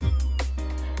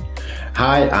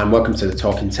Hi, and welcome to the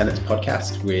Talking Tenants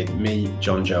podcast with me,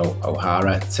 John Joe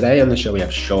O'Hara. Today on the show, we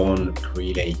have Sean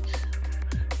Grealy.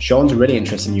 Sean's a really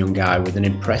interesting young guy with an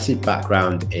impressive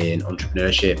background in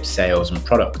entrepreneurship, sales, and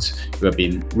product, who I've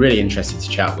been really interested to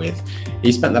chat with.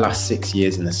 He spent the last 6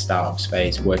 years in the startup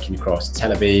space, working across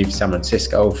Tel Aviv, San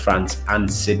Francisco, France,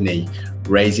 and Sydney,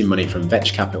 raising money from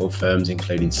venture capital firms,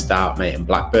 including StartMate and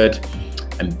Blackbird,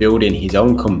 and building his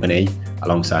own company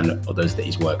alongside others that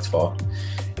he's worked for.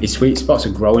 His sweet spots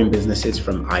are growing businesses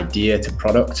from idea to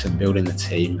product and building the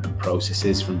team and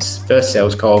processes from first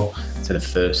sales call to the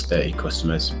first 30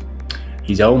 customers.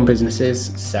 His own businesses,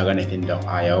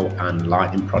 SellAnything.io and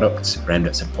Lightning Products, are aimed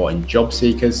at supporting job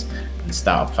seekers and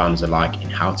startup founders alike in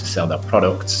how to sell their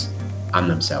products and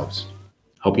themselves.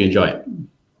 Hope you enjoy it.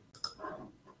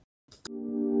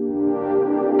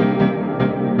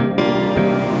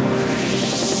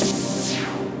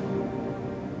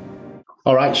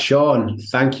 All right, Sean,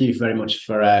 thank you very much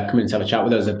for coming to have a chat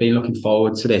with us. I've been looking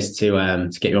forward to this to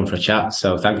get you on for a chat.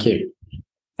 So thank you.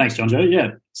 Thanks, John Joe.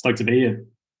 Yeah, stoked to be here.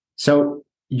 So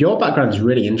your background is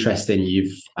really interesting.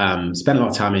 You've spent a lot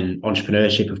of time in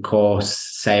entrepreneurship, of course,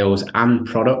 sales and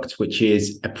product, which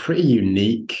is a pretty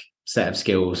unique set of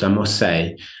skills, I must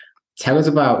say. Tell us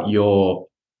about your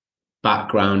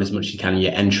background as much as you can,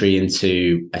 your entry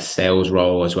into a sales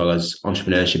role as well as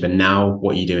entrepreneurship, and now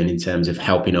what you're doing in terms of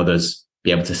helping others be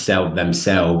able to sell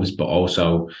themselves, but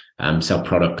also sell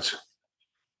product.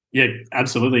 Yeah,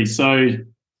 absolutely. So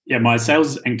yeah, my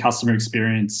sales and customer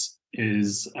experience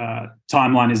is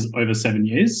timeline is over 7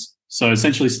 years. So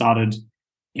essentially started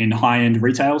in high-end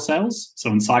retail sales.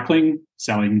 So in cycling,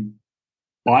 selling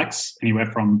bikes anywhere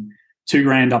from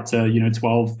 $2,000 up to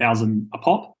 12,000 a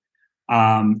pop.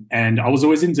 And I was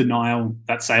always in denial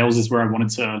that sales is where I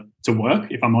wanted to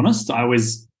work. If I'm honest, I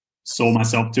always saw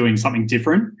myself doing something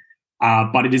different.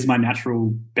 But it is my natural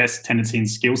best tendency and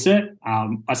skill set.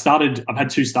 I've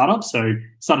had 2 startups. So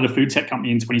started a food tech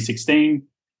company in 2016,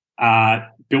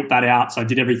 built that out. So I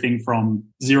did everything from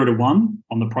 0 to 1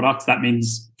 on the product. That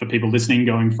means for people listening,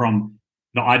 going from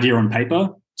the idea on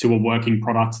paper to a working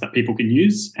product that people can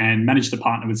use, and managed to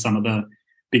partner with some of the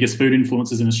biggest food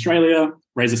influencers in Australia,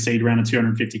 raise a seed round of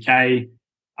 250K,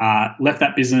 left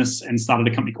that business and started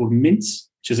a company called Mint,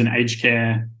 which is an aged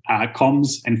care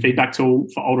comms and feedback tool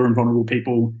for older and vulnerable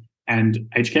people and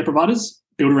aged care providers,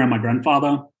 built around my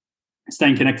grandfather,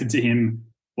 staying connected to him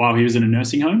while he was in a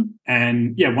nursing home.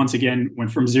 And yeah, once again, went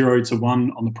from 0 to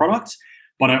 1 on the product.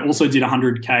 But I also did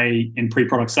 100K in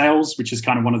pre-product sales, which is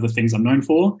kind of one of the things I'm known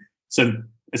for. So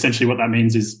essentially what that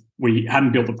means is we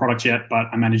hadn't built the product yet, but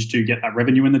I managed to get that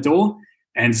revenue in the door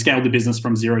and scaled the business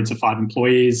from 0 to 5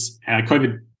 employees.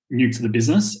 COVID new to the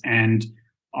business, and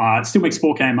it still makes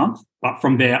 4K a month, but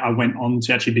from there I went on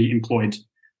to actually be employed.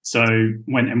 So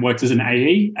went and worked as an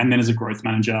AE and then as a growth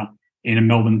manager in a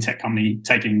Melbourne tech company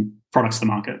taking products to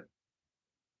market.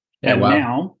 Yeah, and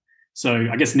wow.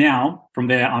 Now from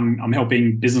there I'm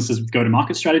helping businesses with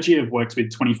go-to-market strategy. I've worked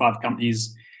with 25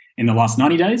 companies in the last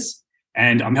 90 days,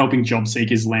 and I'm helping job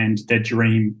seekers land their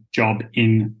dream job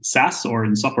in SaaS or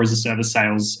in software as a service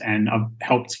sales. And I've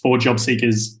helped 4 job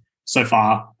seekers so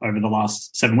far over the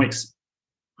last 7 weeks.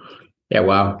 Yeah,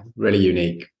 wow. Really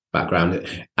unique background.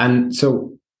 And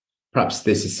so perhaps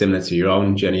this is similar to your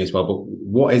own journey as well, but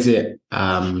what is it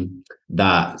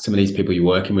that some of these people you're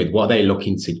working with, what are they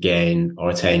looking to gain or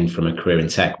attain from a career in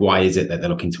tech? Why is it that they're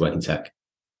looking to work in tech?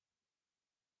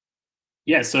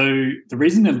 Yeah, so the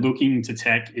reason they're looking to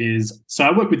tech is, so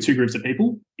I work with 2 groups of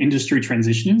people, industry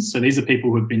transitioners. So these are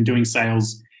people who have been doing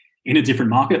sales in a different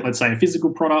market, let's say a physical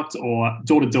product or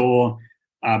door-to-door,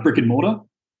 brick and mortar.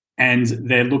 And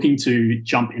they're looking to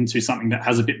jump into something that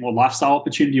has a bit more lifestyle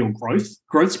opportunity or growth.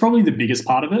 Growth's probably the biggest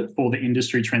part of it for the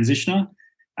industry transitioner.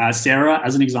 Sarah,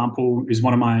 as an example,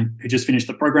 who just finished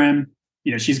the program.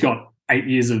 She's got 8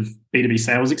 years of B2B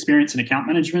sales experience and account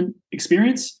management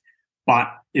experience, but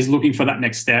is looking for that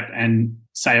next step, and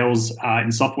sales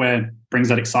in software brings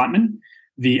that excitement.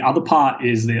 The other part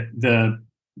is the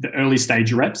early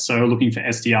stage reps, so looking for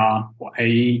SDR or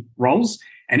AE roles,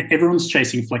 and everyone's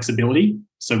chasing flexibility.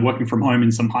 So working from home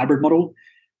in some hybrid model.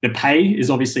 The pay is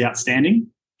obviously outstanding.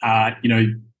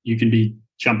 You can be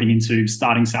jumping into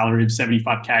starting salary of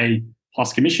 75K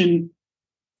plus commission,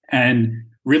 and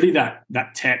really that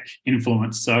tech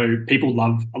influence. So a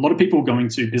lot of people going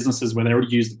to businesses where they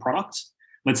already use the product,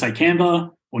 let's say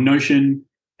Canva or Notion,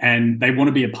 and they want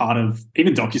to be a part of,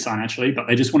 even DocuSign actually, but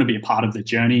they just want to be a part of the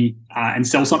journey and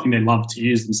sell something they love to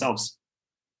use themselves.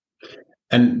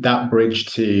 And that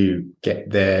bridge to get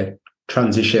their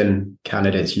transition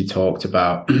candidates you talked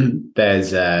about,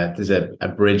 there's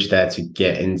a bridge there to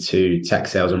get into tech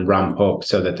sales and ramp up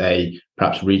so that they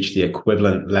perhaps reach the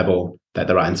equivalent level that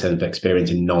they're at in terms of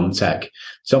experience in non-tech.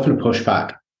 It's often a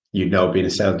pushback, being a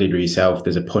sales leader yourself,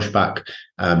 there's a pushback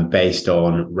based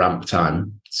on ramp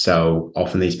time. So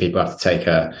often these people have to take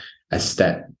a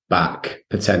step back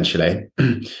potentially.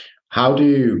 How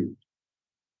do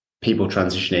people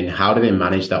transitioning, how do they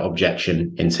manage that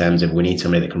objection in terms of we need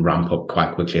somebody that can ramp up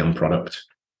quite quickly on product?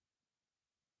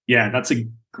 Yeah, that's a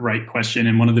great question.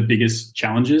 And one of the biggest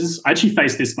challenges, I actually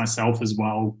faced this myself as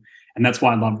well. And that's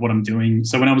why I love what I'm doing.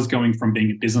 So when I was going from being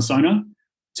a business owner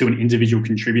to an individual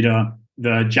contributor,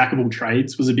 the jack of all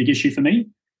trades was a big issue for me.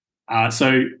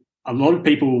 So a lot of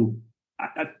people,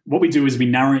 what we do is we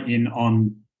narrow it in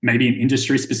on maybe an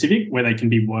industry specific where they can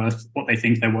be worth what they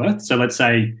think they're worth. So let's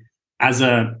say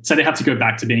so they have to go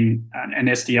back to being an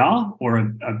SDR or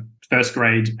a first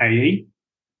grade AE.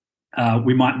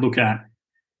 We might look at,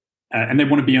 and they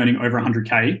want to be earning over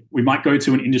 100K. We might go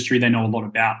to an industry they know a lot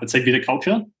about, let's say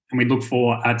viticulture, and we look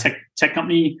for a tech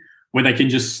company where they can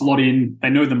just slot in,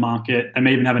 they know the market, they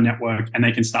may even have a network, and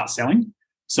they can start selling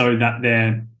so that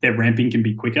their ramping can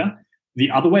be quicker.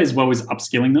 The other way as well is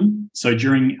upskilling them. So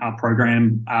during our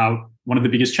program, one of the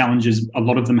biggest challenges a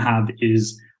lot of them have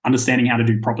is understanding how to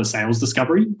do proper sales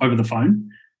discovery over the phone.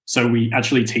 So we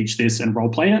actually teach this and role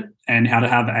play it, and how to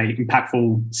have a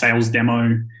impactful sales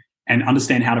demo and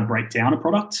understand how to break down a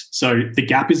product. So the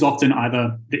gap is often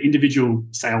either the individual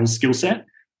sales skill set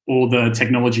or the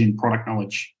technology and product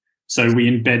knowledge. So we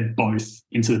embed both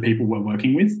into the people we're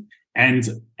working with. And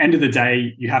end of the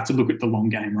day, you have to look at the long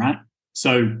game, right?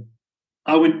 So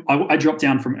I dropped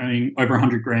down from earning over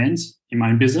 100 grand in my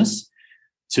own business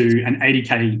to an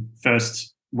 80K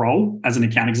first role as an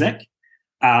account exec.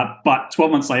 But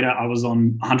 12 months later, I was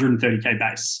on 130K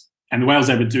base. And the way I was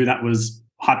able to do that was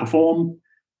high perform.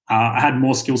 I had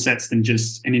more skill sets than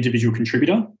just an individual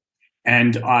contributor.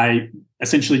 And I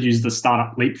essentially used the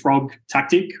startup leapfrog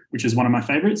tactic, which is one of my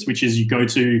favorites, which is you go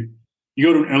to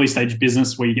an early stage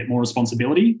business where you get more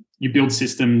responsibility, you build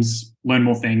systems, learn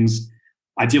more things,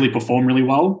 ideally perform really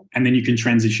well, and then you can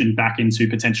transition back into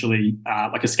potentially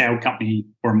like a scaled company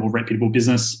or a more reputable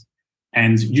business,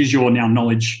 and use your now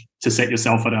knowledge to set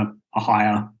yourself at a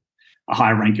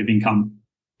higher rank of income.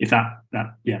 If that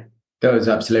Those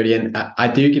absolutely. And I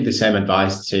do give the same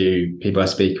advice to people I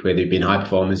speak with who've been high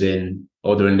performers in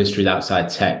other industries outside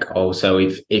tech. Also,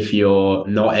 if you're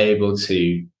not able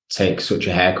to take such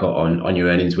a haircut on your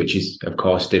earnings, which is of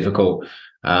course difficult,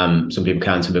 some people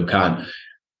can, some people can't,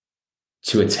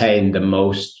 to attain the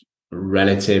most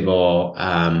relative or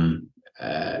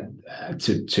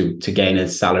to gain a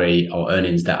salary or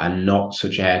earnings that are not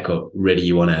such a haircut, really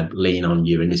you want to lean on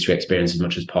your industry experience as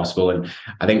much as possible. And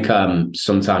I think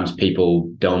sometimes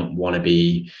people don't want to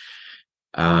be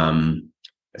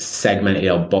segmented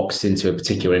or boxed into a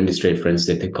particular industry. For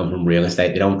instance, if they come from real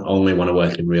estate, they don't only want to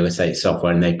work in real estate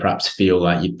software, and they perhaps feel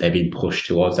like they've been pushed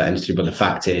towards that industry. But the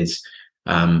fact is,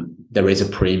 there is a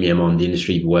premium on the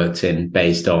industry you've worked in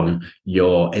based on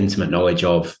your intimate knowledge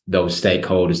of those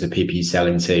stakeholders, the people you sell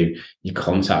into, your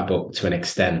contact book to an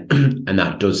extent, and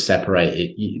that does separate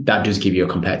it. That does give you a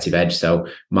competitive edge. So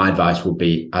my advice would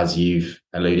be, as you've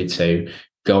alluded to,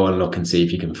 go and look and see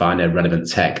if you can find a relevant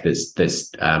tech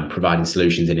that's providing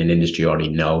solutions in an industry you already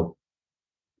know.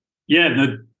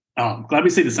 Yeah, I'm glad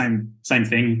we see the same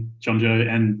thing, John Joe.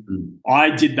 And I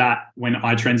did that when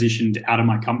I transitioned out of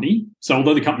my company. So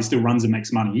although the company still runs and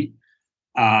makes money,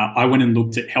 I went and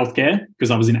looked at healthcare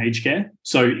because I was in aged care.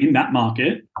 So in that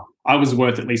market, I was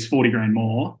worth at least 40 grand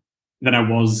more than I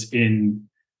was in,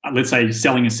 let's say,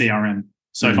 selling a CRM.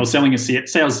 So if I was selling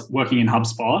say I was working in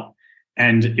HubSpot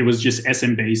and it was just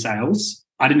SMB sales,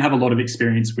 I didn't have a lot of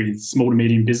experience with small to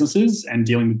medium businesses and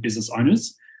dealing with business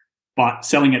owners. But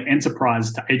selling at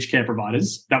enterprise to aged care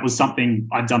providers, that was something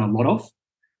I'd done a lot of.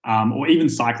 Or even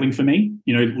cycling for me,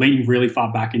 leaning really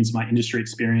far back into my industry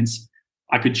experience.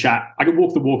 I could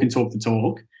walk the walk and talk the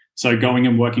talk. So going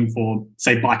and working for,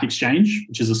 say, Bike Exchange,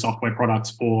 which is a software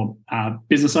product for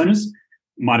business owners,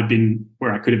 might have been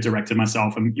where I could have directed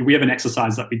myself. And we have an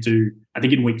exercise that we do, I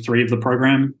think in week 3 of the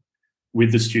program,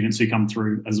 with the students who come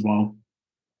through as well.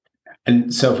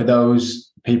 And so for those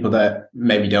people that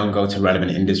maybe don't go to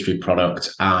relevant industry product,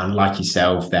 and like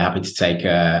yourself, they're happy to take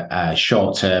a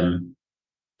short-term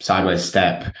sideways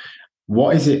step,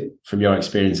 what is it from your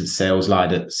experience that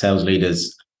sales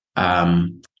leaders are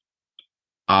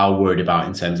worried about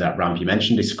in terms of that ramp? You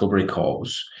mentioned discovery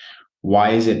calls.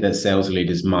 Why is it that sales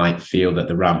leaders might feel that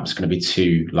the ramp is going to be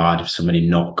too large if somebody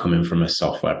not coming from a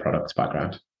software product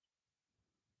background?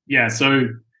 Yeah, so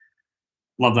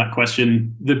Love that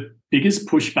question. The biggest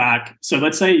pushback, so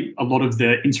let's say a lot of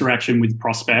the interaction with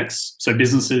prospects, so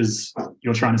businesses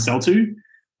you're trying to sell to,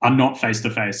 are not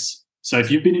face-to-face. So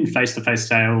if you've been in face-to-face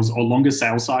sales or longer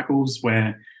sales cycles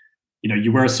where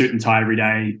you wear a suit and tie every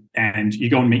day and you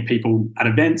go and meet people at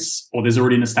events, or there's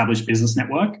already an established business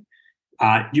network,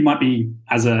 you might be,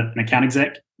 as an account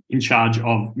exec, in charge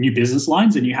of new business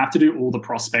lines, and you have to do all the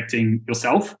prospecting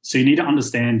yourself. So you need to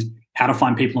understand how to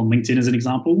find people on LinkedIn, as an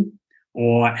example,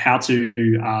 or how to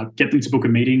get them to book a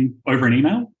meeting over an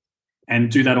email and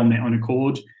do that on their own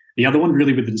accord. The other one,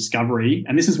 really, with the discovery,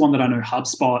 and this is one that I know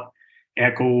HubSpot,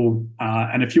 Aircall,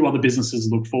 and a few other businesses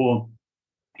look for,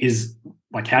 is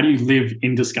like, how do you live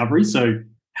in discovery? So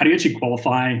how do you actually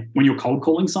qualify when you're cold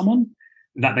calling someone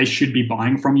that they should be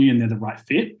buying from you and they're the right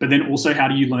fit? But then also, how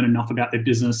do you learn enough about their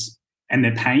business and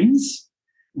their pains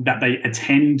that they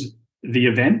attend the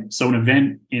event? So an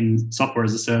event in software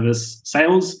as a service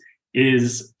sales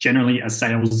is generally a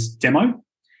sales demo,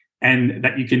 and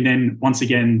that you can then, once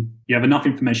again, you have enough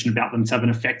information about them to have an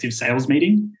effective sales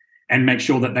meeting and make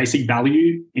sure that they see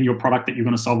value in your product, that you're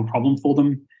going to solve a problem for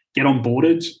them, get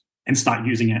onboarded and start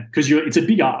using it. Because it's a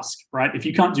big ask, right? If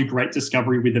you can't do great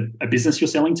discovery with a business you're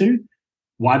selling to,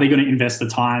 why are they going to invest the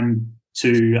time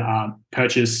to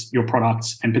purchase your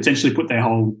product and potentially put their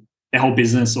whole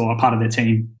business or a part of their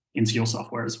team into your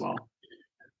software as well?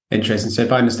 Interesting. So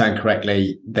if I understand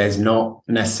correctly, there's not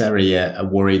necessarily a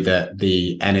worry that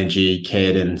the energy,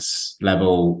 cadence,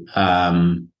 level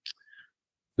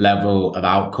of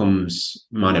outcomes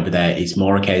might not be there. It's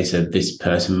more a case of this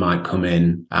person might come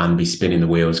in and be spinning the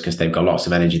wheels because they've got lots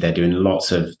of energy. They're doing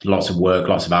lots of work,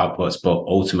 lots of outputs, but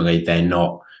ultimately they're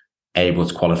not able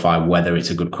to qualify whether it's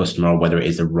a good customer or whether it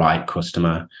is the right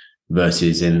customer.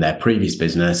 Versus in their previous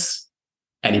business,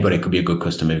 anybody could be a good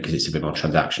customer because it's a bit more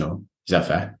transactional. Is that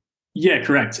fair? Yeah,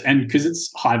 correct. And because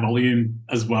it's high volume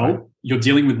as well, you're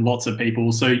dealing with lots of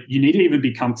people. So you need to even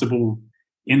be comfortable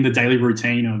in the daily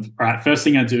routine of, all right, first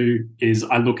thing I do is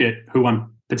I look at who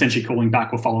I'm potentially calling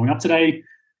back or following up today,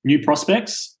 new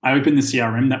prospects. I open the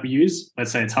CRM that we use.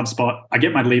 Let's say it's HubSpot. I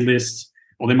get my lead list,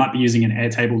 or they might be using an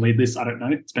Airtable lead list. I don't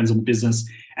know. It depends on the business.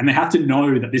 And they have to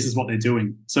know that this is what they're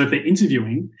doing. So if they're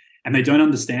interviewing and they don't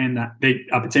understand that they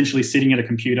are potentially sitting at a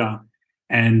computer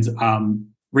and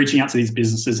reaching out to these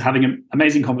businesses, having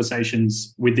amazing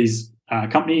conversations with these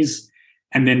companies,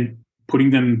 and then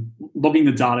logging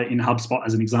the data in HubSpot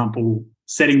as an example,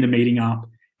 setting the meeting up,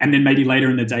 and then maybe later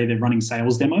in the day they're running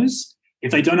sales demos.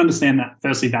 If they don't understand that,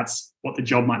 firstly, that's what the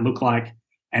job might look like,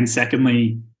 and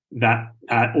secondly, that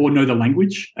or know the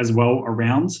language as well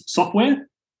around software,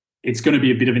 it's going to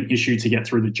be a bit of an issue to get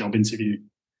through the job interview.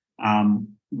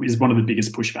 Is one of the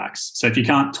biggest pushbacks. So if you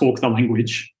can't talk the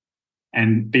language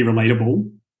and be relatable,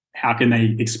 how can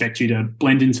they expect you to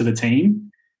blend into the team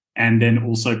and then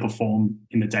also perform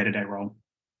in the day-to-day role?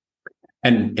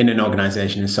 And in an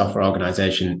organization, a software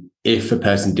organization, if a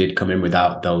person did come in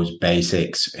without those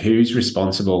basics, who's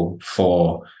responsible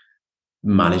for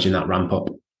managing that ramp up?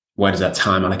 Where does that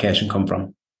time allocation come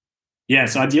from? Yeah,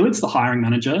 so ideally it's the hiring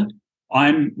manager.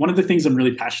 One of the things I'm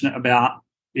really passionate about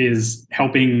is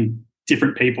helping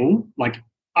different people, like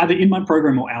either in my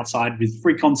program or outside, with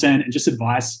free content and just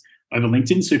advice over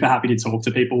LinkedIn. Super happy to talk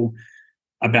to people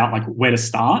about like where to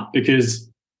start, because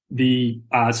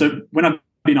so when I've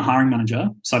been a hiring manager,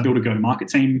 so I built a go-to-market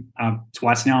team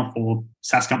twice now for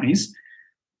SaaS companies.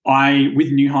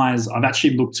 With new hires, I've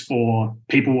actually looked for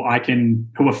people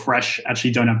who are fresh,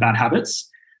 actually don't have bad habits,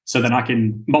 so then I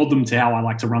can mold them to how I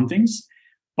like to run things.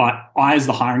 But I, as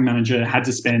the hiring manager, had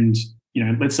to spend,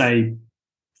 let's say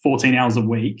 14 hours a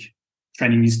week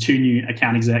training these two new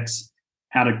account execs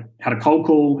how to cold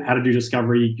call, how to do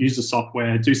discovery, use the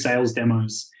software, do sales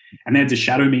demos, and they had to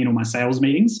shadow me in all my sales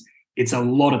meetings. It's a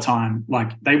lot of time.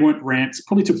 Like, they weren't ramped.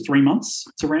 Probably took 3 months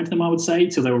to ramp them, I would say,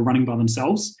 till they were running by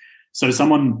themselves. So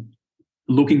someone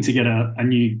looking to get a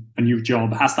new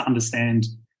job has to understand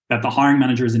that the hiring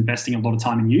manager is investing a lot of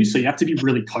time in you. So you have to be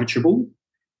really coachable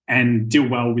and deal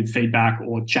well with feedback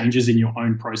or changes in your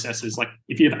own processes. Like,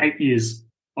 if you have 8 years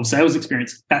of sales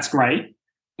experience, that's great.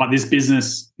 But this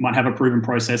business might have a proven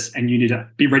process, and you need to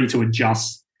be ready to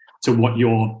adjust to what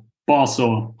your boss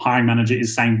or hiring manager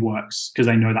is saying works, because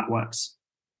they know that works.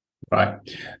 Right.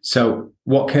 So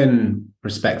what can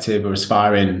prospective or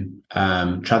aspiring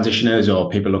transitioners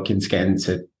or people looking to get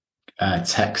into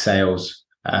tech sales,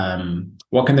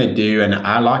 what can they do? And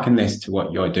I liken this to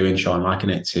what you're doing, Sean, liken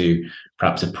it to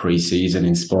perhaps a pre-season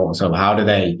in sports. So how do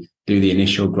they do the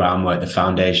initial groundwork, the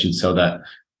foundation, so that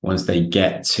once they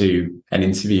get to an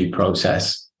interview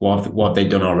process, what have they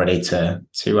done already to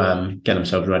get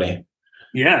themselves ready?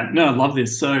 Yeah, no, I love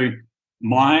this. So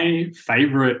my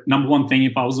favorite number one thing,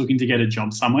 if I was looking to get a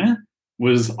job somewhere,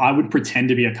 was I would pretend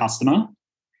to be a customer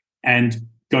and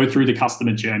go through the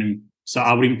customer journey. So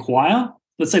I would inquire,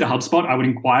 let's say to HubSpot, I would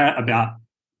inquire about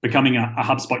becoming a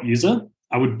HubSpot user.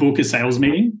 I would book a sales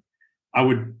meeting. I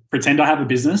would pretend I have a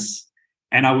business,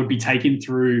 and I would be taken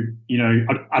through,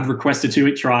 I'd request a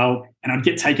 2-week trial and I'd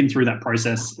get taken through that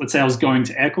process. Let's say I was going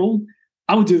to Aircall,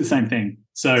 I would do the same thing.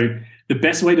 So the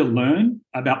best way to learn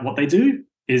about what they do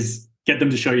is get them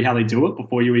to show you how they do it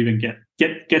before you even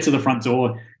get to the front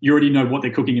door. You already know what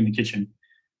they're cooking in the kitchen.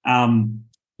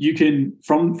 You can,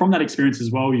 from that experience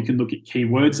as well, you can look at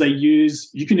keywords they use.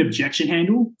 You can objection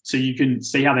handle, so you can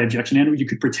see how they objection handle. You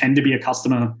could pretend to be a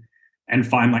customer and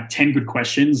find like 10 good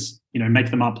questions, make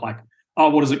them up like, oh,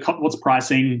 what is it? What's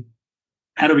pricing?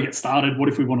 How do we get started? What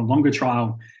if we want a longer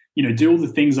trial? Do all the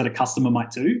things that a customer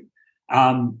might do,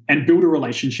 and build a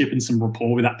relationship and some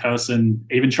rapport with that person,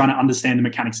 even trying to understand the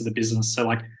mechanics of the business. So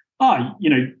like,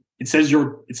 it says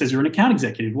you're an account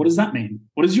executive. What does that mean?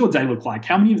 What does your day look like?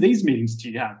 How many of these meetings do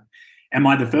you have? Am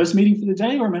I the first meeting for the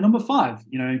day, or am I number 5?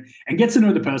 And get to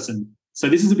know the person. So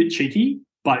this is a bit cheeky,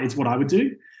 but it's what I would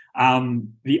do.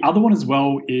 The other one as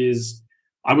well is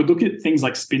I would look at things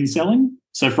like spin selling.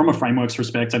 So from a frameworks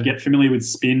respect, I'd get familiar with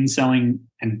spin selling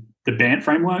and the BANT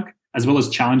framework, as well as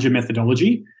challenger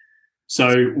methodology.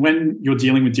 So when you're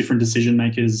dealing with different decision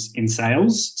makers in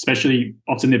sales, especially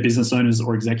often they're business owners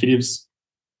or executives,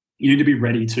 you need to be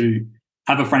ready to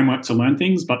have a framework to learn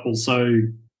things, but also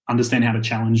understand how to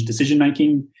challenge decision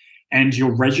making. And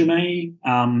your resume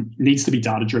needs to be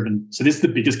data driven. So this is the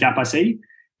biggest gap I see,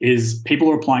 is people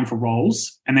are applying for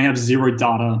roles and they have zero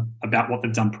data about what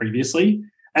they've done previously.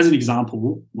 As an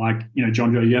example, like,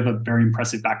 John Joe, you have a very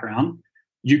impressive background.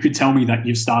 You could tell me that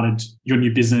you've started your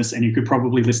new business, and you could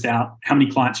probably list out how many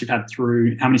clients you've had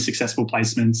through, how many successful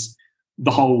placements, the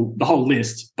whole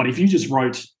list. But if you just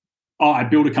wrote, oh, I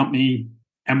build a company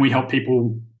and we help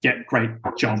people get great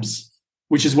jobs,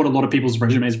 which is what a lot of people's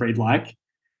resumes read like,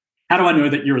 how do I know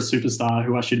that you're a superstar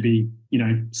who I should be,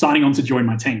 signing on to join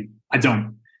my team? I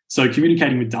don't. So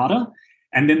communicating with data.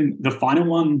 And then the final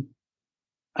one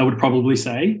I would probably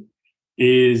say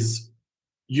is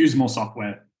use more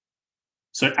software.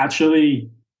 So actually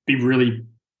be really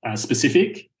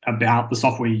specific about the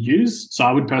software you use. So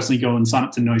I would personally go and sign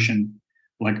up to Notion.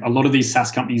 Like a lot of these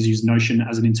SaaS companies use Notion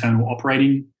as an internal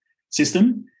operating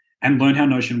system, and learn how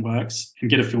Notion works and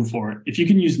get a feel for it. If you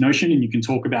can use Notion and you can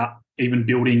talk about even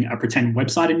building a pretend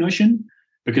website in Notion,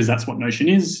 because that's what Notion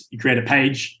is. You create a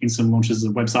page, instantly launches a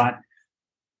website.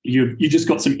 You just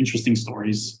got some interesting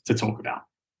stories to talk about.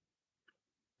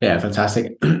 Yeah,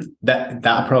 fantastic.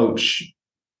 That approach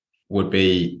would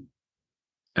be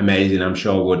amazing. I'm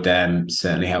sure would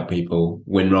certainly help people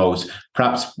win roles.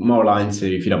 Perhaps more aligned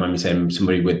to, if you don't mind me saying,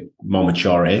 somebody with more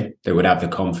maturity that would have the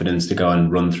confidence to go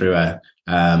and run through a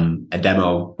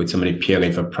demo with somebody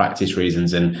purely for practice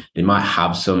reasons, and they might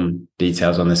have some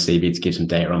details on the CV to give some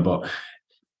data on. But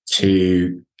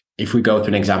if we go through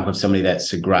an example of somebody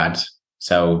that's a grad,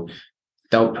 so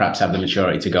don't perhaps have the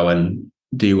maturity to go and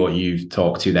do what you've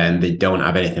talked to, then they don't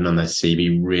have anything on their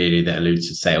CV really that alludes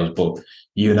to sales, but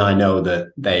you and I know that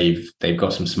they've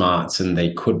got some smarts and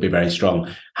they could be very strong.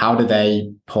 How do they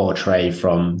portray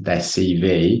from their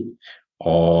CV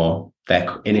or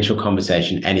their initial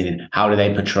conversation, anything? How do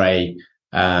they portray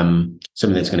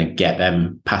something that's going to get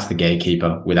them past the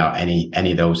gatekeeper without any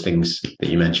of those things that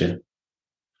you mentioned?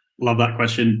 Love that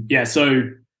question. Yeah. So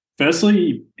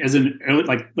firstly, as an early,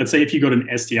 like, let's say if you got an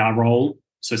SDR role,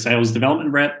 so sales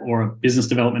development rep or a business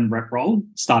development rep role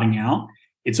starting out,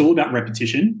 it's all about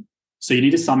repetition. So you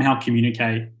need to somehow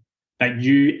communicate that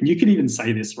you can even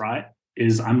say this, right?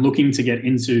 Is I'm looking to get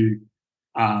into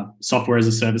software as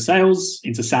a service sales,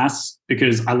 into SaaS,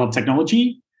 because I love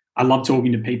technology. I love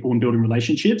talking to people and building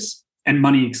relationships, and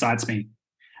money excites me.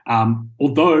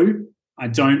 Although I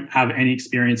don't have any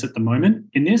experience at the moment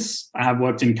in this, I have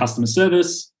worked in customer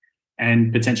service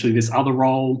and potentially this other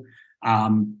role.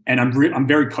 And I'm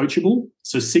very coachable.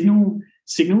 So signal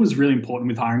is really important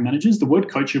with hiring managers. The word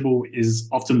coachable is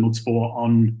often looked for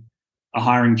on a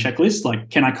hiring checklist. Like,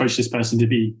 can I coach this person to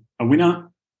be a winner?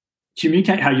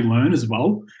 Communicate how you learn as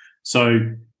well. So,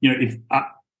 if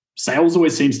sales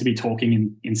always seems to be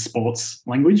talking in sports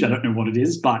language. I don't know what it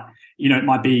is, but it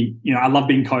might be, I love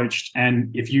being coached.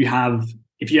 And if you have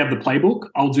the playbook,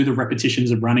 I'll do the repetitions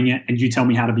of running it, and you tell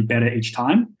me how to be better each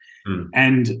time.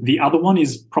 And the other one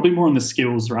is probably more on the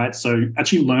skills, right? So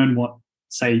actually learn what,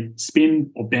 say,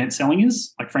 spin or BANT selling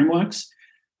is, like frameworks.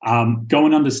 Go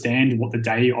and understand what the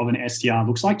day of an SDR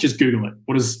looks like. Just Google it.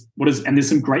 What is, and there's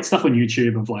some great stuff on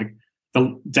YouTube of like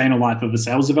the day in the life of a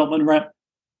sales development rep.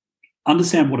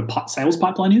 understand what a sales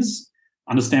pipeline is,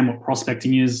 understand what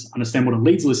prospecting is, understand what a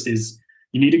leads list is.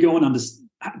 You need to go and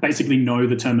basically know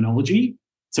the terminology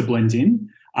to blend in.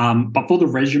 But for the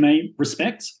resume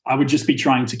respect, I would just be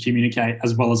trying to communicate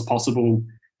as well as possible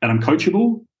that I'm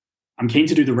coachable, I'm keen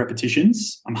to do the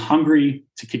repetitions, I'm hungry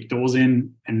to kick doors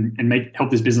in and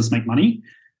help this business make money,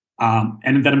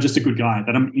 and that I'm just a good guy,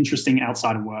 that I'm interesting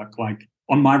outside of work. Like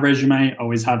on my resume, I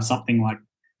always have something like,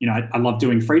 I love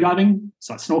doing freediving,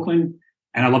 so like snorkeling,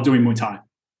 and I love doing Muay Thai,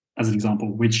 as an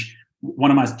example, which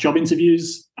one of my job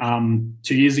interviews 2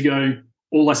 years ago,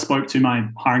 all I spoke to my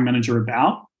hiring manager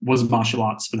about was martial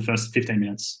arts for the first 15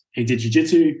 minutes. He did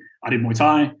jiu-jitsu, I did Muay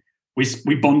Thai.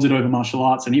 We bonded over martial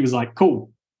arts, and he was like,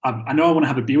 cool, I know I want to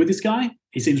have a beer with this guy.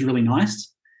 He seems really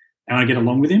nice, and I get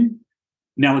along with him.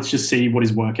 Now let's just see what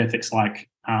his work ethic's like.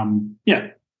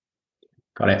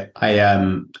 Got it.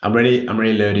 I'm really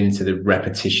learning into the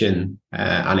repetition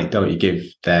anecdote you give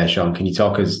there, Sean. Can you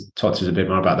talk to us a bit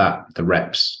more about that, the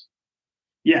reps?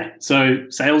 Yeah. So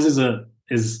sales is a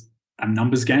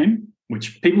numbers game,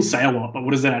 which people say a lot, but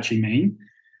what does that actually mean?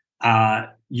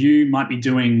 You might be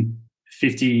doing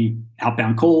 50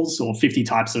 outbound calls or 50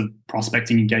 types of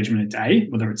prospecting engagement a day,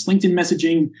 whether it's LinkedIn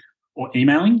messaging or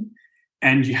emailing.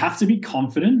 And you have to be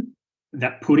confident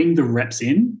that putting the reps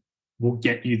in will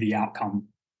get you the outcome.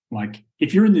 Like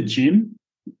if you're in the gym,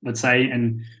 let's say,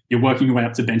 and you're working your way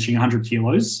up to benching 100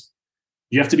 kilos,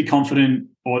 you have to be confident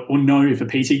or know if a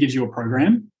PT gives you a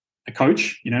program, a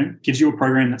coach, gives you a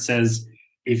program that says,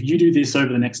 if you do this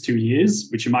over the next 2 years,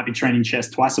 which you might be training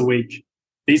chest twice a week,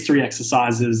 these 3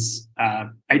 exercises,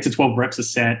 8 to 12 reps a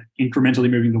set, incrementally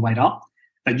moving the weight up,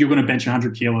 that you're going to bench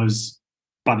 100 kilos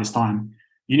by this time.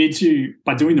 You need to,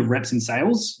 by doing the reps in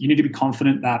sales, you need to be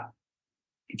confident that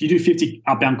if you do 50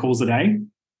 outbound calls a day,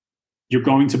 you're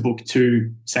going to book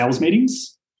 2 sales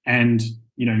meetings, and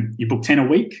you book 10 a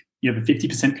week. You have a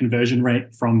 50% conversion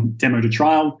rate from demo to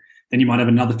trial. Then you might have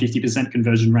another 50%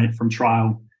 conversion rate from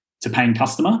trial to paying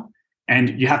customer.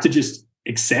 And you have to just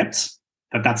accept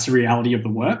that that's the reality of the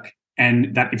work,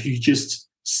 and that if you just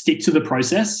stick to the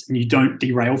process and you don't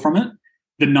derail from it,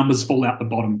 the numbers fall out the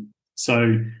bottom.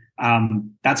 So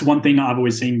that's one thing I've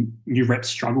always seen new reps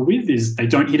struggle with, is they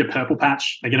don't hit a purple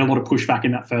patch. They get a lot of pushback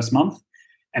in that first month,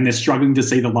 and they're struggling to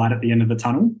see the light at the end of the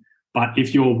tunnel. But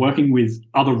if you're working with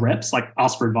other reps, like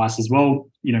ask for advice as well,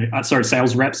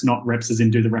 sales reps, not reps as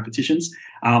in do the repetitions,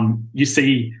 you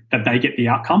see that they get the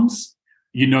outcomes,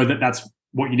 that that's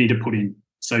what you need to put in.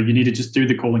 So you need to just do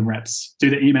the calling reps, do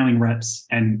the emailing reps,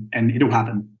 and it'll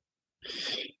happen.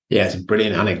 Yeah, it's a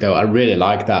brilliant anecdote. I really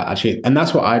like that, actually. And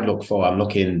that's what I'd look for. I'm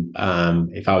looking,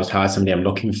 if I was to hire somebody, I'm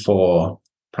looking for,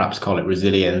 perhaps call it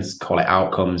resilience, call it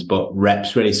outcomes, but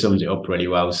reps really sums it up really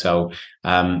well. So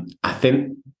I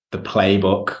think the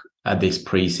playbook, this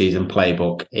preseason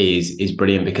playbook is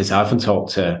brilliant, because I often talk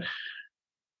to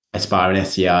aspiring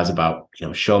SDRs about,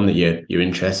 show them that you're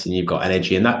interested and you've got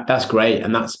energy, and that's great.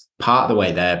 And that's part of the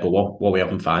way there. But what we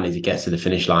often find is it gets to the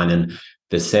finish line, and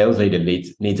the sales leader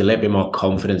needs a little bit more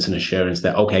confidence and assurance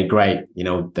that, okay, great,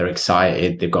 they're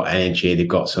excited, they've got energy, they've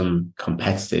got some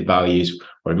competitive values,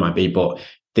 or it might be. But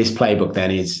this playbook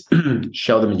then is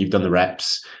show them that you've done the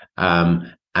reps,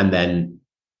 and then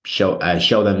show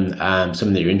them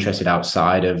something that you're interested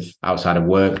outside of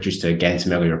work, just to again to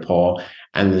build your rapport.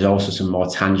 And there's also some more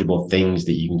tangible things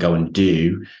that you can go and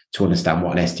do to understand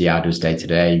what an SDR does day to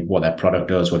day, what their product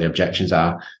does, what the objections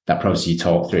are, that process you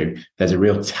talk through. There's a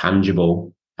real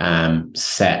tangible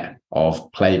set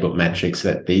of playbook metrics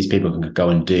that these people can go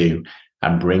and do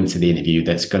and bring to the interview,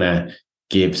 that's going to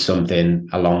give something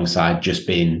alongside just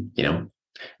being,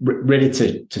 really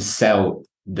to sell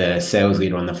the sales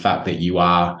leader on the fact that you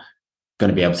are going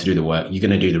to be able to do the work. You're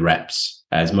going to do the reps.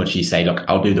 As much as you say, look,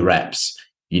 I'll do the reps,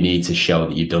 you need to show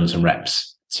that you've done some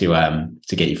reps to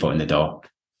get your foot in the door.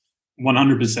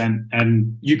 100%.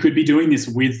 And you could be doing this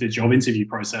with the job interview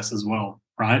process as well,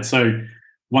 right? So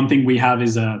one thing we have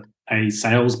is a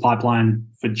sales pipeline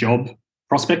for job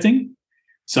prospecting.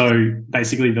 So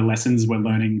basically the lessons we're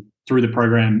learning through the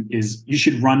program is you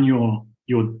should run your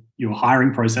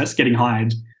hiring process, getting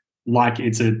hired, like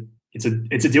it's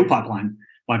a deal pipeline.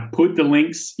 Like put the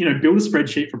links, build a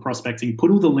spreadsheet for prospecting,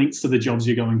 put all the links to the jobs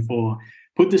you're going for,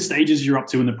 put the stages you're up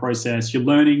to in the process, your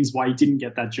learnings, why you didn't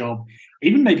get that job.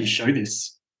 Even maybe show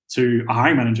this to a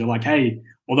hiring manager, like, hey,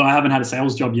 although I haven't had a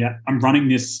sales job yet, I'm running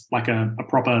this like a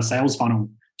proper sales funnel.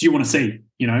 Do you want to see,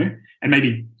 and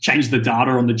maybe change the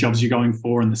data on the jobs you're going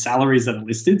for and the salaries that are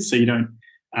listed, so you don't,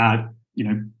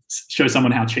 show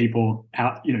someone how cheap or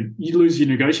how, you lose your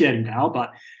negotiating power,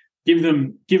 but give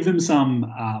them some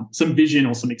vision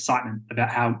or some excitement about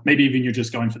how maybe even you're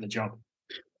just going for the job.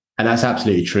 And that's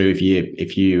absolutely true.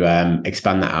 If you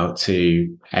expand that out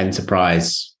to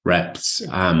enterprise reps,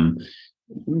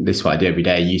 this is what I do every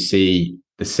day. You see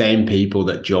the same people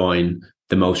that join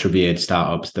the most revered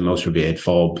startups, the most revered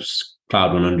Forbes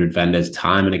Cloud 100 vendors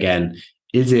time and again.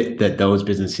 Is it that those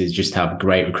businesses just have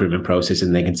great recruitment process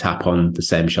and they can tap on the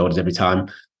same shoulders every time?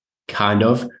 Kind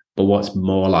of. But what's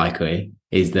more likely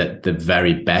is that the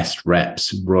very best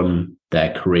reps run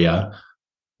their career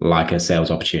like a sales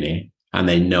opportunity, and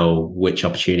they know which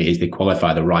opportunities, they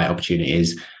qualify the right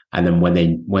opportunities, and then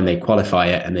when they qualify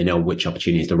it and they know which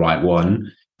opportunity is the right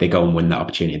one, they go and win that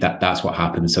opportunity. That's what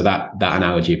happens. So that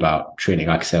analogy about treating it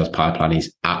like a sales pipeline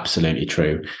is absolutely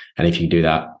true. And if you do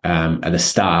that at the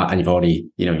start, and you're already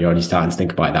starting to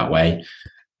think about it that way,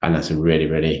 and that's a really,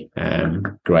 really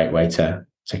great way to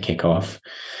kick off.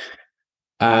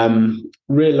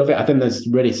 Really love it. I think there's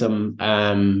really some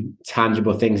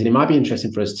tangible things, and it might be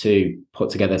interesting for us to put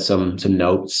together some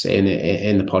notes in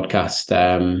the podcast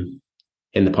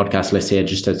list here,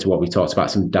 just as to what we talked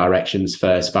about, some directions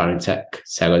for aspiring tech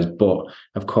sellers. But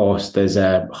of course, there's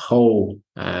a whole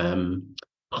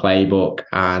playbook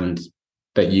and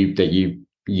that you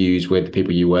use with the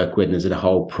people you work with, and there's a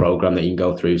whole program that you can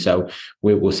go through. So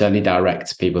we'll certainly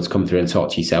direct people to come through and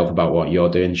talk to yourself about what you're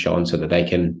doing, Sean, so that they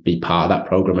can be part of that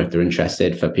program if they're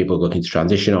interested. For people looking to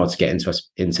transition or to get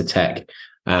into tech,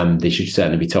 they should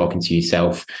certainly be talking to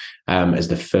yourself as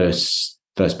the first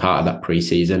part of that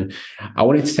pre-season. I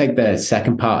wanted to take the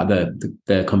second part of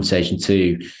the conversation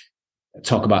to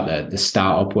talk about the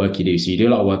startup work you do. So you do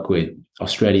a lot of work with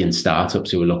Australian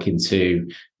startups who are looking to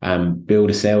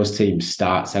build a sales team,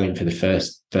 start selling for the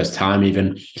first time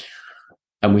even.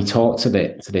 And we talked to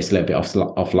this a little bit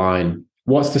offline.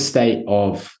 What's the state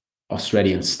of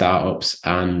Australian startups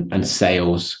and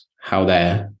sales, how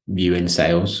they're viewing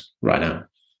sales right now?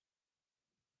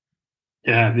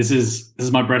 Yeah, this is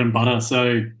my bread and butter.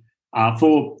 So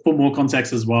for more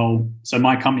context as well, so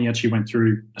my company actually went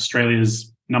through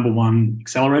Australia's #1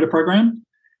 accelerator program.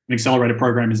 An accelerator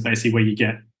program is basically where you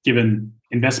get given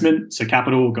investment, so got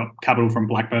capital from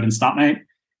Blackbird and Startmate,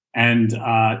 and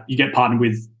you get partnered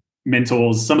with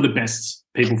mentors, some of the best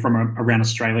people from around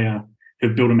Australia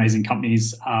who've built amazing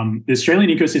companies. The Australian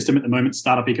ecosystem at the moment,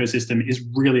 startup ecosystem, is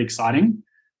really exciting.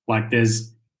 Like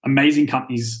there's amazing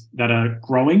companies that are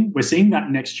growing. We're seeing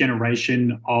that next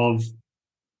generation of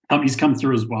companies come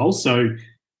through as well. So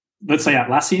let's say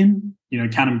Atlassian,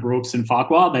 Cannon Brooks and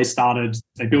Farquhar, they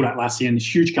built Atlassian,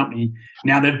 this huge company.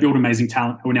 Now they've built amazing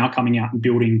talent who are now coming out and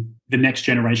building the next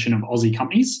generation of Aussie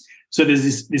companies. So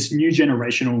there's this new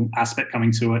generational aspect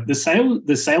coming to it.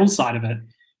 The sales side of it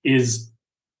is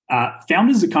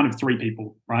founders are kind of three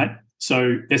people, right?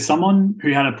 So there's someone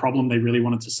who had a problem they really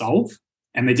wanted to solve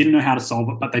and they didn't know how to solve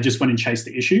it, but they just went and chased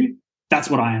the issue. That's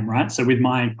what I am, right? So with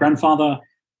my grandfather,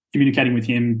 communicating with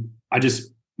him, I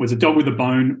just was a dog with a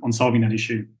bone on solving that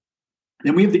issue.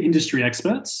 Then we have the industry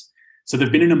experts. So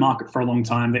they've been in a market for a long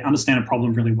time. They understand a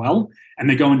problem really well, and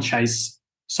they go and chase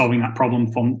solving that problem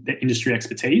from the industry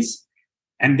expertise.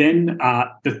 And then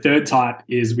the third type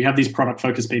is we have these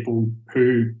product-focused people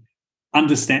who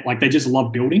understand, like they just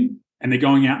love building, and they're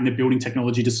going out and they're building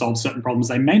technology to solve certain problems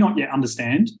they may not yet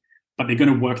understand, but they're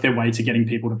going to work their way to getting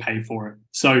people to pay for it.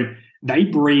 So they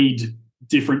breed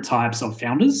different types of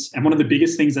founders. And one of the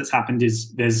biggest things that's happened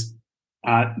is there's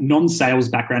non-sales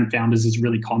background founders is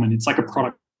really common. It's like a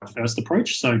product first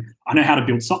approach. So I know how to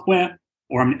build software,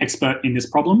 or I'm an expert in this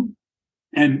problem,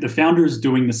 and the founder is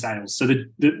doing the sales. So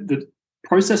the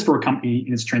process for a company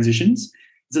in its transitions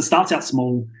is it starts out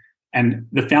small and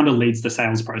the founder leads the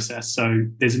sales process. So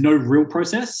there's no real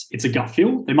process. It's a gut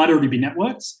feel. They might already be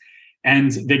networks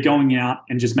and they're going out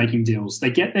and just making deals.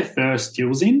 They get their first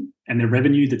deals in and their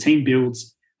revenue, the team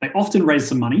builds. They often raise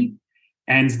some money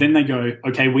and then they go,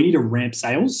 okay, we need to ramp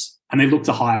sales, and they look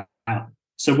to hire.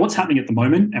 So what's happening at the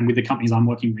moment, and with the companies I'm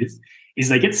working with, is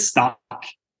they get stuck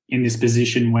in this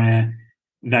position where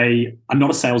they are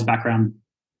not a sales background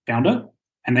founder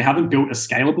and they haven't built a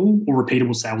scalable or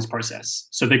repeatable sales process.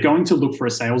 So they're going to look for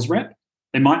a sales rep.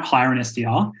 They might hire an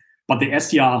SDR, but the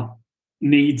SDR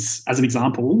needs, as an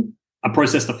example, a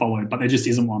process to follow, but there just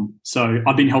isn't one. So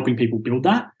I've been helping people build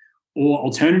that. Or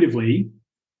alternatively,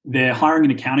 they're hiring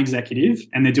an account executive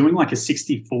and they're doing like a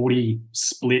 60-40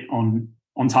 split on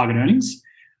target earnings.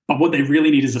 But what they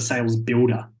really need is a sales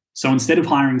builder. So instead of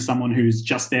hiring someone who's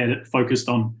just there focused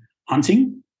on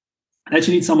hunting, they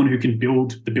actually need someone who can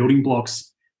build the building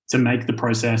blocks to make the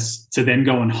process to then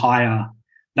go and hire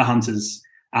the hunters.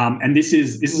 And this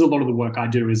is a lot of the work I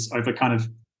do is over kind of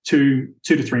two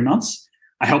to 3 months.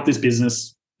 I help these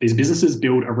businesses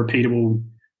build a repeatable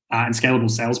and scalable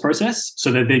sales process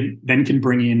so that they then can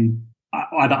bring in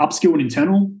either upskill an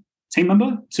internal team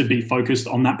member to be focused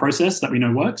on that process that we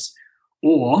know works,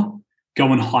 or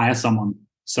go and hire someone.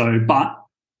 So, but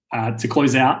to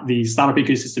close out, the startup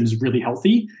ecosystem is really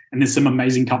healthy, and there's some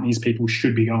amazing companies people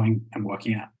should be going and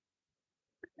working at.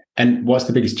 And what's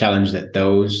the biggest challenge that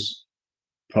those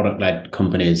product-led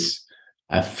companies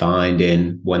are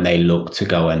finding when they look to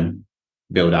go and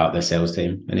build out their sales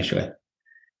team initially?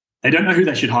 They don't know who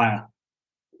they should hire.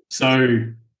 So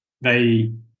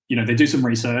they do some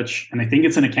research and they think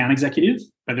it's an account executive,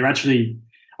 but they're actually,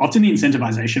 often the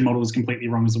incentivization model is completely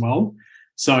wrong as well.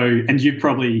 So, and you've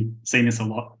probably seen this a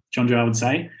lot, John Joe, I would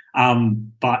say,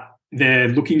 but they're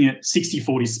looking at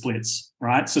 60-40 splits,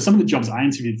 right? So some of the jobs I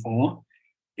interviewed for,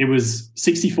 it was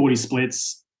 60-40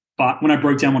 splits, but when I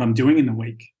broke down what I'm doing in the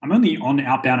week, I'm only on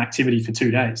outbound activity for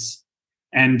 2 days.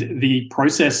 And the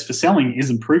process for selling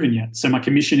isn't proven yet. So my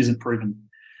commission isn't proven.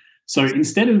 So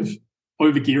instead of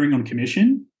over-gearing on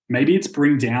commission, maybe it's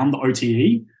bring down the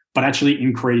OTE, but actually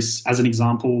increase, as an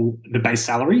example, the base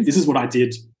salary. This is what I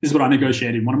did. This is what I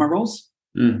negotiated in one of my roles.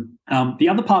 The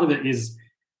other part of it is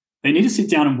they need to sit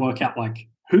down and work out, like,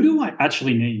 who do I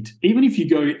actually need? Even if you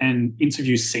go and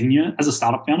interview senior, as a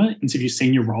startup founder, interview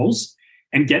senior roles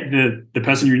and get the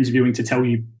person you're interviewing to tell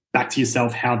you back to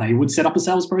yourself how they would set up a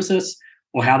sales process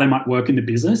or how they might work in the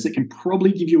business, it can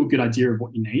probably give you a good idea of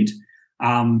what you need.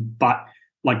 But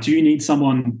like, do you need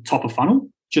someone top of funnel,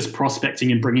 just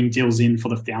prospecting and bringing deals in for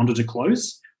the founder to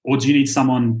close? Or do you need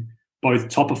someone both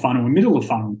top of funnel and middle of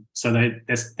funnel? So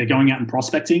they're going out and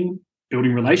prospecting,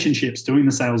 building relationships, doing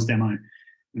the sales demo.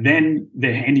 Then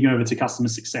they're handing over to customer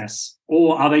success.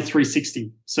 Or are they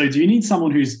 360? So do you need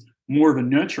someone who's more of a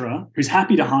nurturer, who's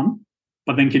happy to hunt,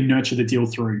 but then can nurture the deal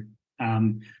through?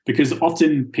 Because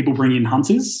often people bring in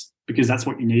hunters because that's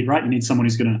what you need, right? You need someone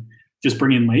who's going to just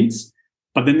bring in leads,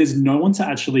 but then there's no one to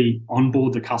actually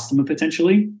onboard the customer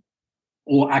potentially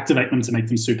or activate them to make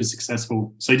them super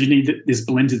successful. So you need this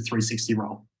blended 360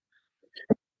 role.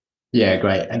 Yeah,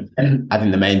 great. And I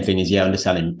think the main thing is,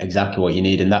 understanding exactly what you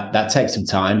need. And that takes some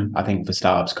time, I think, for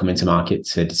startups coming to market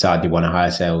to decide they want to hire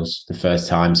sales the first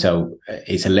time. So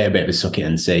it's a little bit of a suck it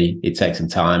and see. It takes some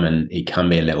time and it can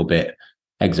be a little bit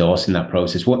exhausting, that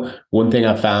process. One thing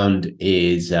I found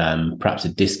is perhaps a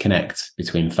disconnect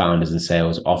between founders and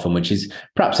sales often, which is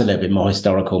perhaps a little bit more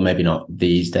historical, maybe not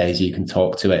these days. You can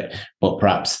talk to it, but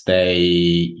perhaps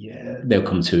they'll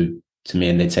come to me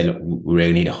and they'd say, look, we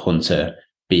really need a hunter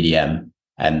BDM.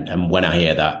 And when I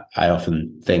hear that, I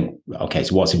often think, okay,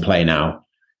 so what's in play now?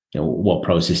 What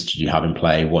process do you have in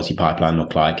play? What's your pipeline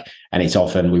look like? And it's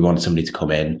often we want somebody to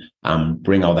come in and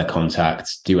bring all their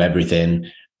contacts, do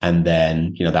everything, and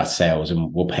then that's sales,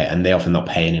 and we'll pay. And they're often not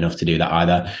paying enough to do that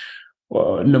either.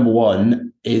 Well, number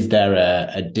one, is there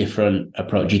a different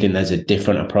approach? Do you think there's a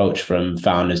different approach from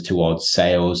founders towards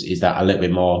sales? Is that a little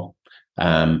bit more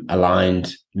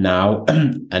aligned now?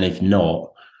 And if not,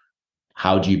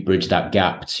 how do you bridge that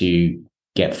gap to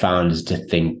get founders to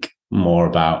think more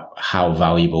about how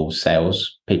valuable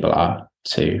sales people are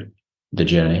to the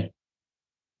journey?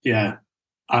 Yeah,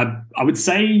 I would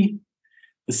say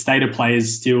the state of play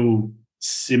is still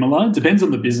similar. Depends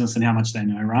on the business and how much they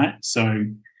know, right? So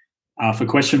for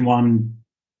question one,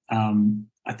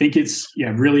 I think it's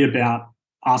really about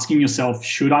asking yourself,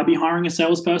 should I be hiring a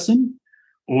salesperson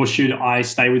or should I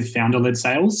stay with founder-led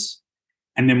sales?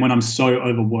 And then when I'm so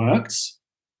overworked,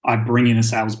 I bring in a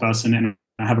salesperson and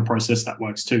I have a process that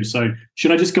works too. So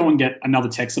should I just go and get another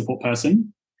tech support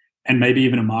person and maybe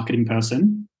even a marketing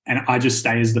person and I just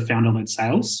stay as the founder-led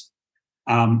sales?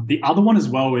 The other one as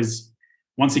well is,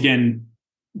 once again,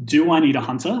 do I need a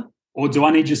hunter or do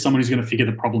I need just someone who's going to figure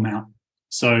the problem out?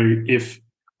 So if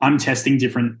I'm testing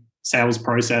different sales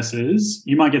processes,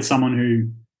 you might get someone who,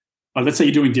 let's say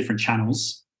you're doing different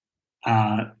channels.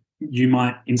 You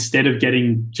might, instead of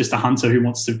getting just a hunter who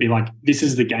wants to be like, this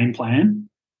is the game plan,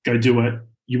 go do it.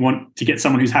 You want to get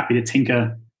someone who's happy to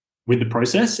tinker with the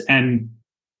process. And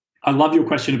I love your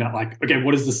question about like, okay,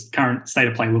 what does this current state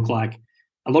of play look like?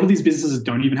 A lot of these businesses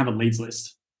don't even have a leads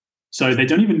list. So they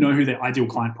don't even know who their ideal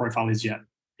client profile is yet.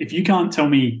 If you can't tell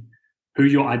me who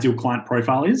your ideal client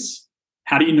profile is,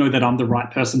 how do you know that I'm the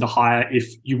right person to hire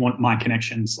if you want my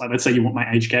connections? Like, let's say you want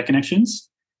my aged care connections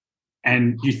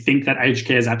and you think that aged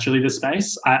care is actually the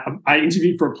space. I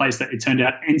interviewed for a place that it turned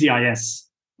out NDIS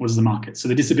was the market. So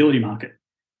the disability market,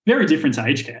 very different to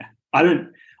aged care.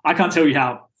 I can't tell you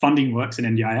how funding works in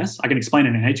NDIS. I can explain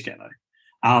it in aged care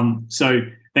though. So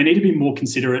they need to be more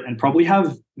considerate and probably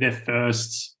have their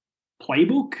first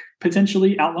playbook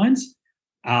potentially outlined,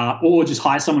 or just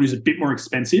hire someone who's a bit more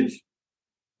expensive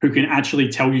who can actually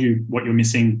tell you what you're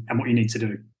missing and what you need to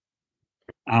do.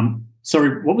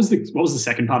 Sorry, what was the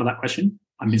second part of that question?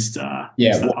 missed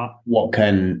Yeah. that part.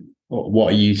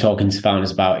 What are you talking to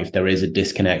founders about if there is a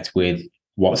disconnect with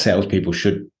what salespeople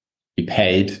should be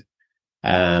paid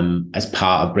as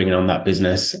part of bringing on that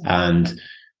business, and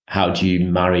how do you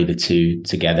marry the two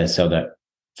together so that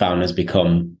founders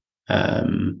become,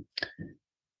 I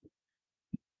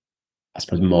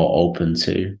suppose, more open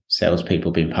to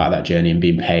salespeople being part of that journey and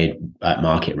being paid at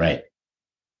market rate?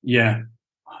 Yeah,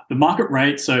 the market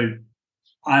rate. So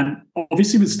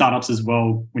obviously with startups as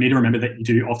well, we need to remember that you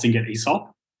do often get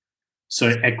ESOP. So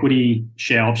equity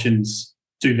share options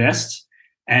do vest.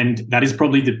 And that is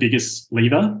probably the biggest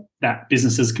lever that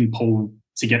businesses can pull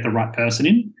to get the right person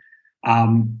in.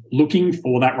 Looking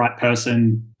for that right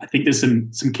person, I think there's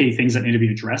some key things that need to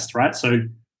be addressed, right? So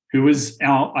who is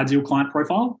our ideal client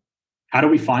profile? How do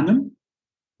we find them?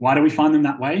 Why do we find them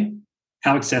that way?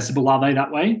 How accessible are they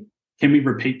that way? Can we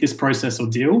repeat this process or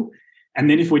deal? And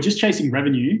then if we're just chasing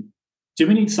revenue, do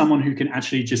we need someone who can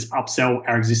actually just upsell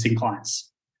our existing clients?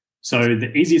 So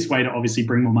the easiest way to obviously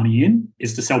bring more money in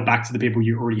is to sell back to the people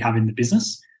you already have in the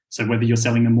business. So whether you're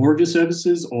selling them more of your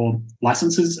services or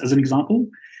licenses, as an example,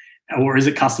 or is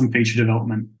it custom feature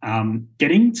development?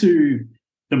 Getting to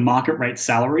the market rate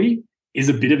salary is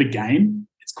a bit of a game.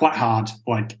 It's quite hard,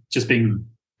 like just being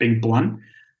blunt.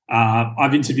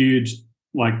 I've interviewed,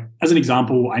 like as an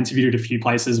example, I interviewed at a few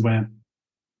places where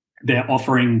they're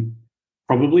offering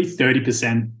probably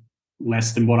 30%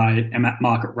 less than what I am at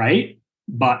market rate.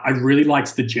 But I really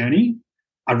liked the journey.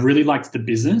 I really liked the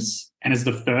business. And as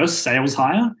the first sales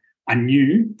hire, I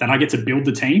knew that I get to build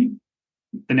the team,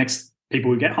 the next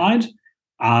people who get hired,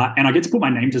 and I get to put my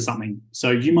name to something.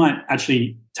 So you might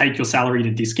actually take your salary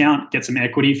to discount, get some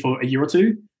equity for a year or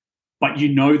two, but you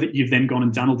know that you've then gone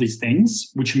and done all these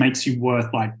things, which makes you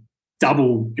worth like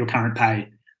double your current pay.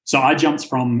 So I jumped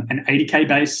from an 80K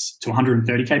base to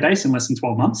 130K base in less than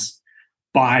 12 months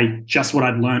by just what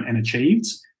I'd learned and achieved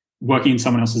working in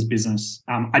someone else's business.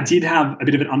 I did have a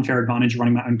bit of an unfair advantage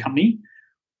running my own company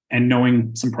and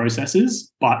knowing some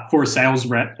processes, but for a sales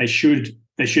rep, they should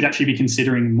actually be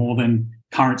considering more than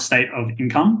current state of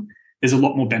income. There's a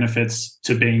lot more benefits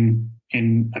to being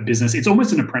in a business. It's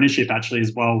almost an apprenticeship actually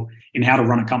as well in how to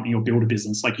run a company or build a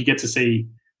business. Like you get to see,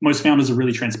 most founders are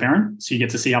really transparent. So you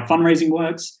get to see how fundraising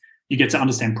works. You get to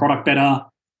understand product better.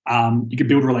 You can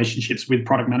build relationships with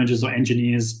product managers or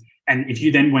engineers. And if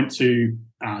you then went to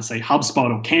say HubSpot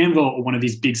or Canva or one of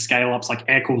these big scale ups like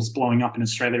Aircall's blowing up in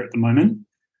Australia at the moment,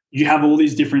 you have all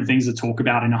these different things to talk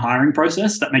about in a hiring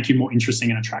process that make you more interesting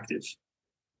and attractive.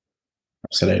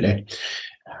 Absolutely.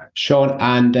 Sean,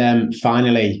 and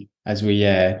finally, as we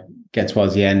get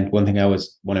towards the end, one thing I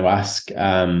always want to ask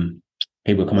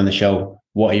people who come on the show,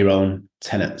 what are your own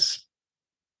tenets?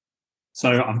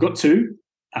 So I've got two.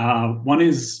 One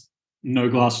is no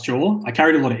glass jaw. I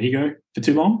carried a lot of ego for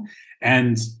too long,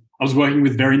 and I was working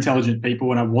with very intelligent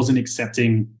people and I wasn't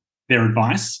accepting their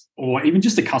advice or even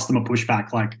just a customer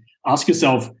pushback. Like ask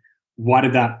yourself, why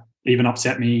did that even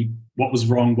upset me? What was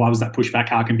wrong? Why was that pushback?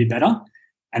 How can it be better?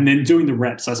 And then doing the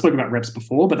reps. I spoke about reps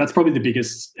before, but that's probably the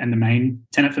biggest and the main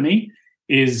tenet for me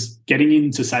is getting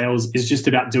into sales is just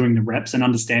about doing the reps and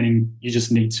understanding you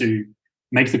just need to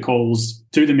make the calls,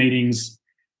 do the meetings,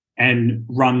 and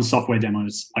run software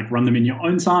demos. Like run them in your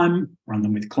own time, run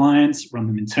them with clients, run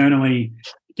them internally,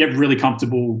 get really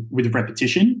comfortable with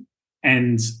repetition,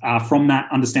 and from that,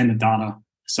 understand the data.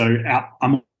 So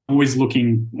I'm always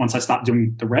looking, once I start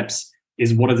doing the reps,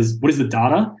 is what is the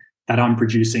data that I'm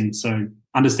producing? So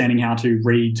understanding how to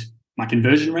read my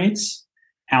conversion rates,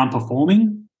 how I'm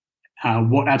performing,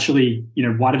 what actually,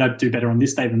 why did I do better on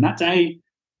this day than that day?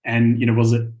 And,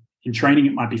 was it in training,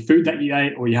 it might be food that you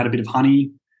ate or you had a bit of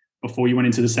honey before you went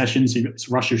into the session, so you got this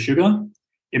rush of sugar.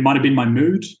 It might have been my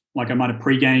mood, like I might have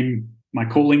pre-game my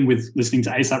calling with listening to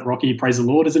A$AP Rocky, Praise the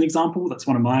Lord as an example. That's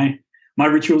one of my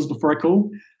rituals before I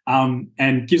call,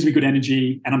 and gives me good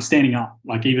energy, and I'm standing up.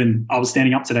 Like even I was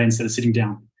standing up today instead of sitting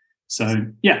down. So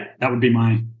yeah, that would be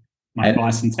my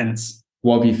advice and tenets.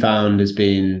 What have you found has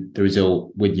been the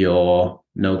result with your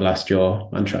no glass jaw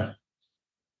mantra?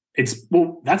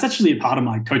 That's actually a part of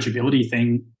my coachability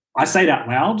thing. I say it out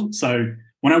loud. So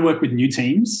when I work with new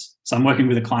teams, so I'm working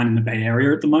with a client in the Bay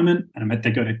Area at the moment, and I met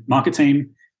their go-to-market team,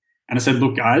 and I said,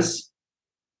 look, guys,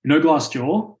 no glass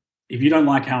jaw. If you don't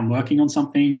like how I'm working on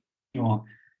something, or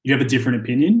you have a different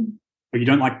opinion, or you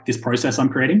don't like this process I'm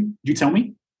creating, you tell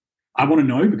me. I want to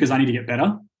know because I need to get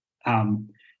better.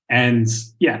 And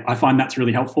yeah, I find that's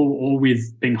really helpful. Or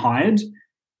with being hired,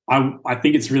 I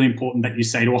think it's really important that you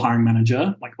say to a hiring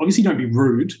manager, like, obviously don't be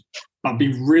rude, but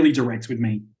be really direct with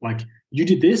me. Like, you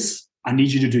did this, I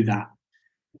need you to do that.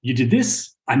 You did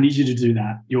this, I need you to do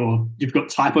that. You've got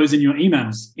typos in your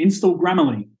emails. Install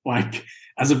Grammarly, like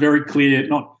as a very clear,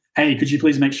 not, hey, could you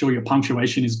please make sure your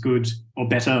punctuation is good or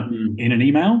better in an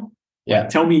email? Yeah. Like,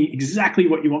 tell me exactly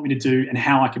what you want me to do and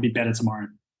how I can be better tomorrow.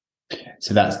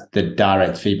 So that's the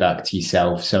direct feedback to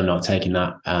yourself. So not taking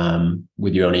that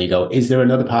with your own ego. Is there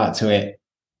another part to it?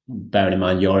 Bearing in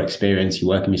mind your experience, you're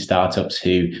working with startups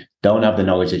who don't have the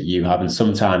knowledge that you have. And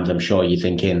sometimes I'm sure you're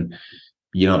thinking,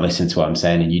 you're not listening to what I'm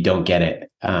saying and you don't get it.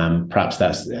 Perhaps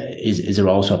is there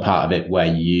also a part of it where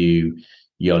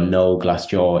your no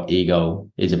Glassjaw ego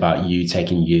is about you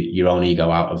taking your own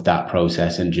ego out of that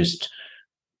process and just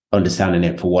understanding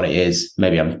it for what it is?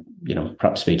 Maybe I'm,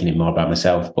 perhaps speaking it more about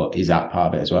myself, but is that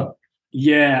part of it as well?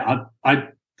 Yeah, I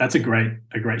that's a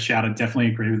great shout. I definitely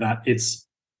agree with that.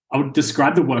 I would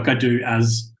describe the work I do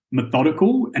as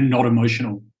methodical and not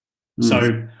emotional.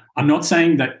 So I'm not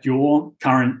saying that your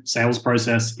current sales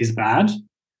process is bad.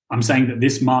 I'm saying that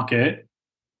this market,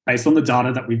 based on the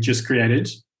data that we've just created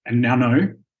and now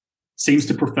know, seems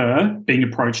to prefer being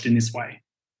approached in this way.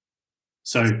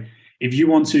 So if you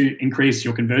want to increase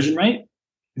your conversion rate,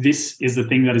 this is the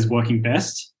thing that is working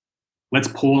best. Let's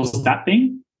pause that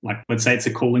thing. Like, let's say it's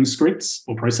a calling script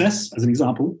or process as an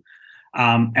example.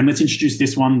 And let's introduce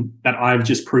this one that I've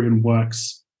just proven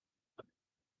works.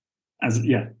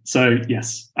 So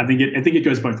yes, I think it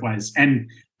goes both ways. And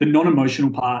the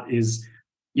non-emotional part is,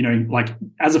 like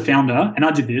as a founder, and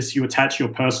I did this, you attach your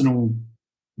personal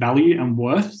value and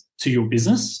worth to your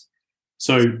business.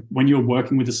 So when you're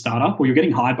working with a startup or you're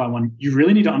getting hired by one, you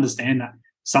really need to understand that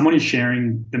someone is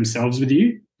sharing themselves with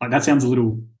you. Like, that sounds a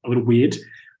little weird,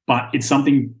 but it's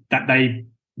something that they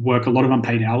work a lot of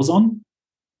unpaid hours on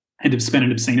and have spent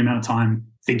an obscene amount of time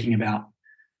thinking about.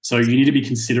 So you need to be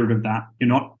considerate of that.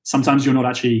 Sometimes you're not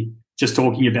actually just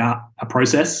talking about a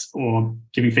process or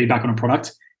giving feedback on a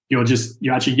product. You're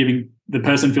actually giving, the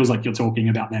person feels like you're talking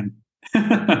about them.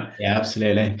 Yeah,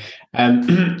 absolutely.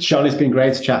 Sean, it's been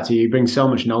great to chat to you. You bring so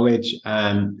much knowledge,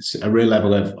 a real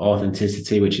level of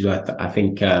authenticity, which is, I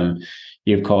think,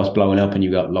 you're of course blowing up and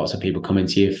you've got lots of people coming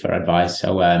to you for advice.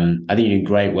 So I think you're doing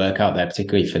great work out there,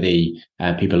 particularly for the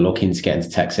people looking to get into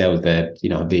tech sales.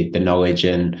 The knowledge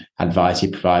and advice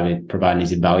you're providing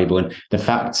is invaluable. And the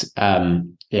fact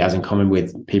it has in common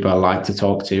with people I like to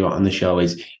talk to on the show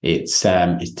is it's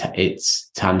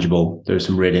tangible. There are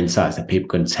some real insights that people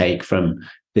can take from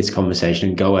this conversation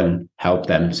and go and help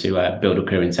them to build a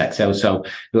career in tech sales. So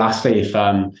lastly, if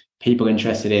people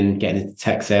interested in getting into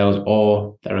tech sales,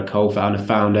 or they're a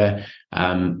founder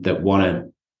that want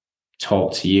to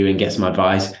talk to you and get some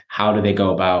advice, how do they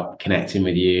go about connecting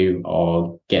with you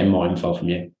or getting more info from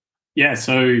you? Yeah,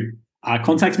 so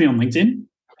contact me on LinkedIn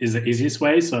is the easiest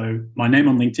way. So my name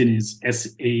on LinkedIn is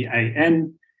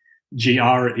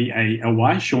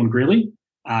SeanGrealy, Sean Grealy,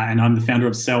 and I'm the founder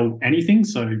of Sell Anything.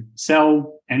 So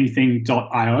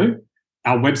sellanything.io.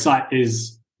 Our website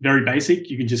is very basic.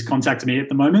 You can just contact me at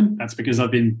the moment. That's because I've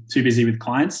been too busy with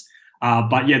clients.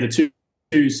 But yeah, the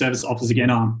two service offers again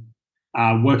are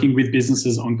working with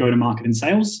businesses on go-to-market and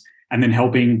sales, and then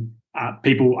helping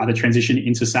people either transition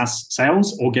into SaaS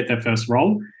sales or get their first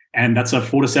role. And that's a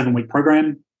 4 to 7 week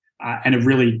program. And it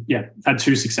really, had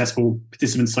 2 successful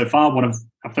participants so far. One of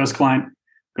our first client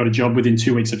got a job within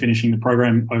 2 weeks of finishing the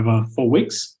program over 4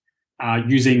 weeks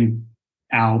using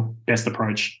our best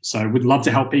approach. So we'd love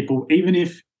to help people, even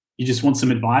if you just want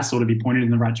some advice or to be pointed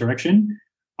in the right direction.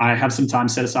 I have some time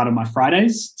set aside on my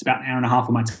Fridays. It's about an hour and a half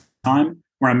of my time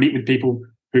where I meet with people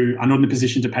who are not in the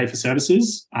position to pay for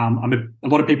services. A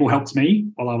lot of people helped me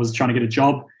while I was trying to get a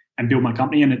job and build my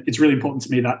company. And it's really important to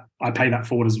me that I pay that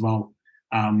forward as well,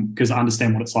 because I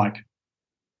understand what it's like.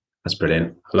 That's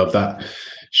brilliant. I love that.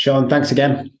 Sean, thanks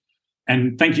again.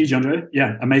 And thank you, John Joe.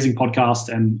 Yeah, amazing podcast.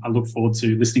 And I look forward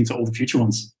to listening to all the future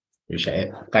ones. Appreciate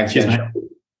it. Thanks Cheers, again, mate. Sean.